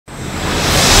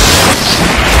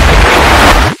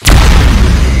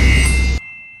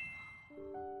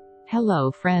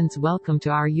Hello friends, welcome to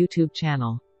our YouTube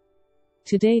channel.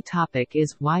 Today's topic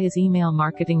is, why is email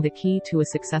marketing the key to a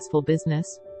successful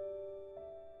business?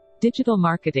 Digital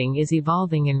marketing is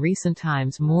evolving in recent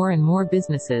times. More and more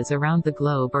businesses around the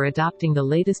globe are adopting the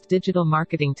latest digital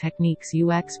marketing techniques.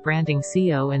 UX branding,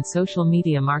 SEO and social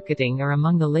media marketing are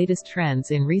among the latest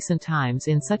trends in recent times.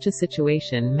 In such a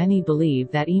situation, many believe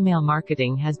that email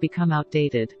marketing has become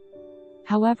outdated.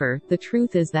 However, the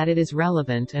truth is that it is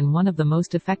relevant and one of the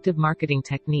most effective marketing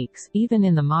techniques, even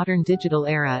in the modern digital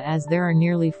era, as there are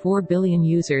nearly 4 billion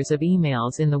users of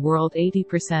emails in the world.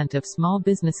 80% of small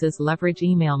businesses leverage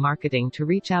email marketing to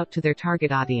reach out to their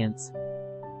target audience.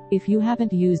 If you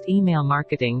haven't used email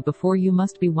marketing before, you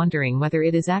must be wondering whether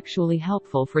it is actually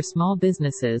helpful for small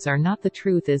businesses or not. The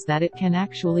truth is that it can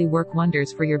actually work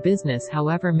wonders for your business.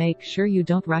 However, make sure you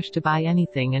don't rush to buy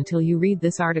anything until you read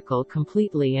this article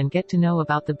completely and get to know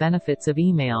about the benefits of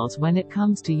emails. When it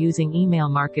comes to using email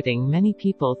marketing, many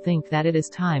people think that it is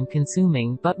time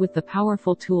consuming, but with the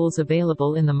powerful tools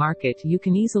available in the market, you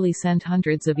can easily send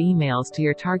hundreds of emails to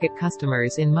your target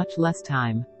customers in much less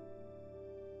time.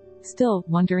 Still,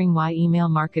 wondering why email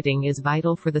marketing is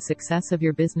vital for the success of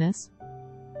your business?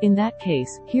 In that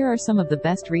case, here are some of the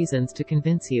best reasons to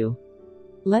convince you.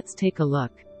 Let's take a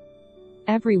look.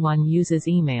 Everyone uses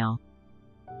email.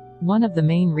 One of the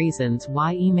main reasons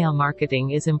why email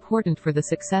marketing is important for the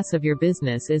success of your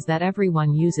business is that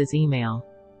everyone uses email.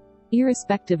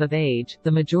 Irrespective of age,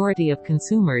 the majority of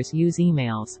consumers use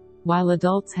emails. While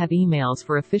adults have emails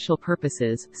for official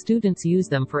purposes, students use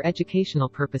them for educational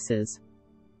purposes.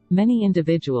 Many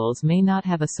individuals may not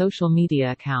have a social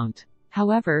media account.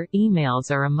 However, emails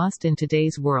are a must in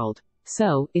today's world.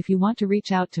 So, if you want to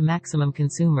reach out to maximum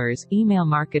consumers, email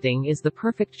marketing is the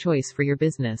perfect choice for your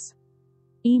business.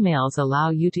 Emails allow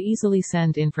you to easily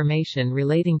send information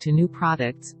relating to new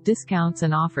products, discounts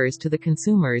and offers to the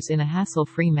consumers in a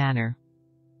hassle-free manner.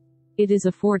 It is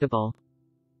affordable.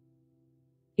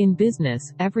 In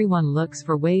business, everyone looks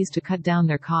for ways to cut down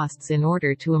their costs in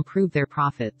order to improve their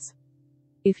profits.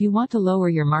 If you want to lower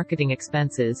your marketing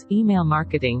expenses, email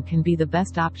marketing can be the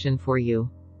best option for you.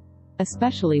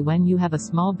 Especially when you have a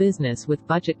small business with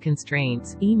budget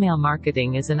constraints, email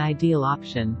marketing is an ideal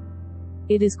option.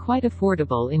 It is quite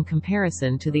affordable in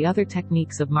comparison to the other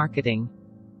techniques of marketing.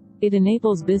 It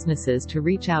enables businesses to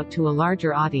reach out to a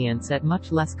larger audience at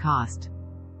much less cost.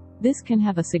 This can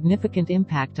have a significant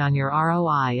impact on your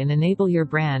ROI and enable your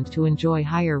brand to enjoy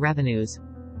higher revenues.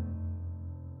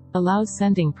 Allows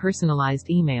sending personalized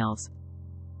emails.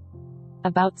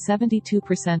 About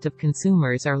 72% of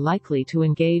consumers are likely to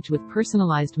engage with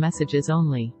personalized messages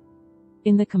only.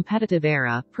 In the competitive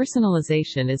era,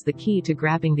 personalization is the key to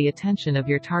grabbing the attention of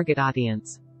your target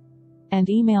audience. And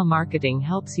email marketing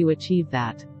helps you achieve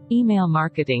that. Email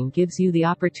marketing gives you the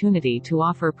opportunity to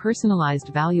offer personalized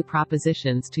value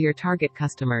propositions to your target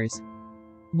customers.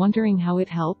 Wondering how it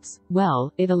helps?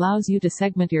 Well, it allows you to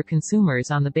segment your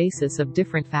consumers on the basis of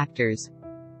different factors.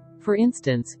 For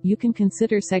instance, you can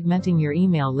consider segmenting your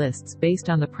email lists based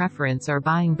on the preference or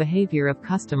buying behavior of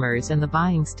customers and the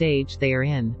buying stage they are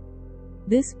in.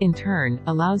 This, in turn,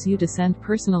 allows you to send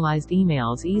personalized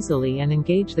emails easily and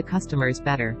engage the customers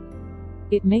better.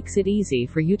 It makes it easy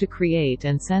for you to create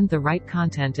and send the right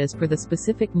content as per the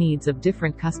specific needs of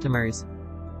different customers.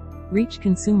 Reach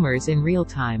consumers in real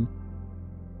time.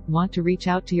 Want to reach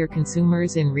out to your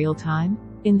consumers in real time?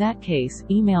 In that case,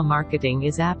 email marketing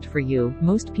is apt for you.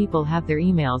 Most people have their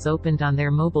emails opened on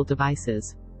their mobile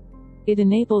devices. It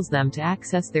enables them to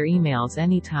access their emails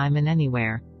anytime and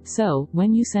anywhere. So,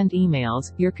 when you send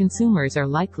emails, your consumers are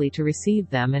likely to receive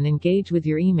them and engage with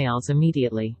your emails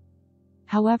immediately.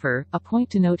 However, a point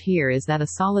to note here is that a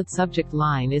solid subject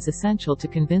line is essential to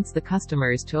convince the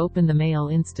customers to open the mail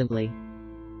instantly.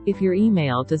 If your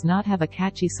email does not have a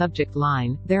catchy subject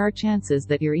line, there are chances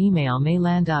that your email may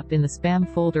land up in the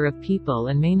spam folder of people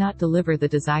and may not deliver the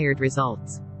desired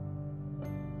results.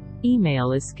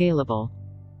 Email is scalable.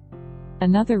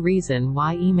 Another reason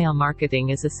why email marketing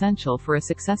is essential for a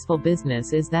successful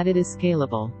business is that it is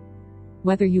scalable.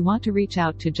 Whether you want to reach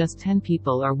out to just 10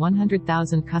 people or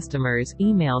 100,000 customers,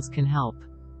 emails can help.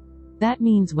 That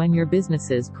means when your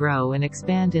businesses grow and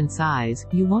expand in size,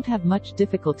 you won't have much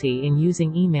difficulty in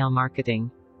using email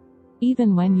marketing.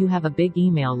 Even when you have a big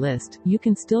email list, you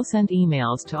can still send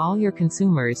emails to all your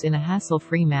consumers in a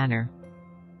hassle-free manner.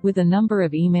 With a number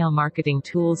of email marketing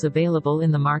tools available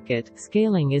in the market,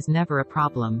 scaling is never a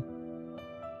problem.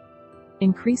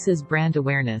 Increases brand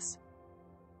awareness.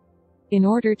 In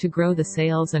order to grow the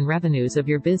sales and revenues of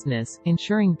your business,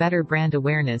 ensuring better brand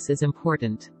awareness is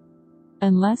important.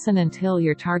 Unless and until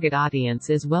your target audience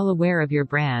is well aware of your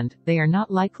brand, they are not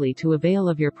likely to avail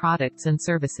of your products and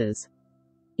services.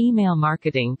 Email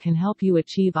marketing can help you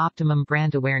achieve optimum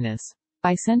brand awareness.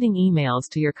 By sending emails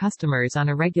to your customers on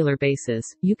a regular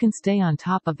basis, you can stay on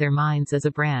top of their minds as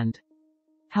a brand.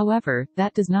 However,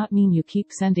 that does not mean you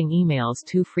keep sending emails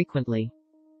too frequently.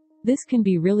 This can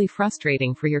be really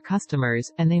frustrating for your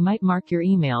customers, and they might mark your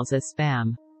emails as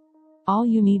spam. All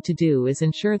you need to do is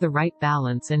ensure the right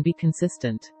balance and be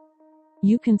consistent.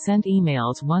 You can send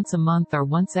emails once a month or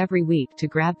once every week to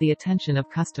grab the attention of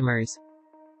customers.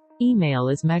 Email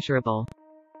is measurable.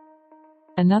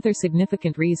 Another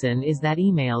significant reason is that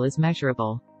email is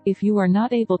measurable. If you are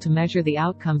not able to measure the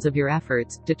outcomes of your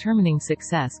efforts, determining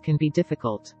success can be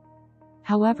difficult.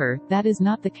 However, that is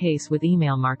not the case with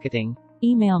email marketing.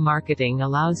 Email marketing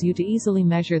allows you to easily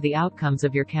measure the outcomes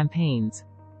of your campaigns.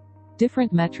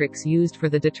 Different metrics used for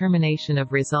the determination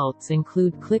of results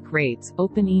include click rates,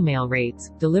 open email rates,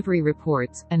 delivery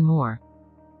reports, and more.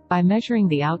 By measuring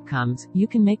the outcomes, you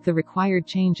can make the required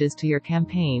changes to your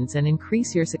campaigns and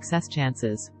increase your success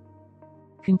chances.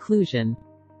 Conclusion.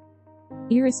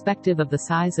 Irrespective of the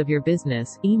size of your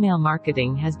business, email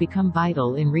marketing has become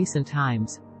vital in recent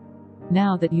times.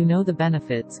 Now that you know the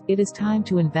benefits, it is time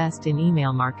to invest in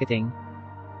email marketing.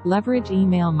 Leverage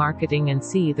email marketing and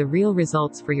see the real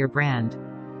results for your brand.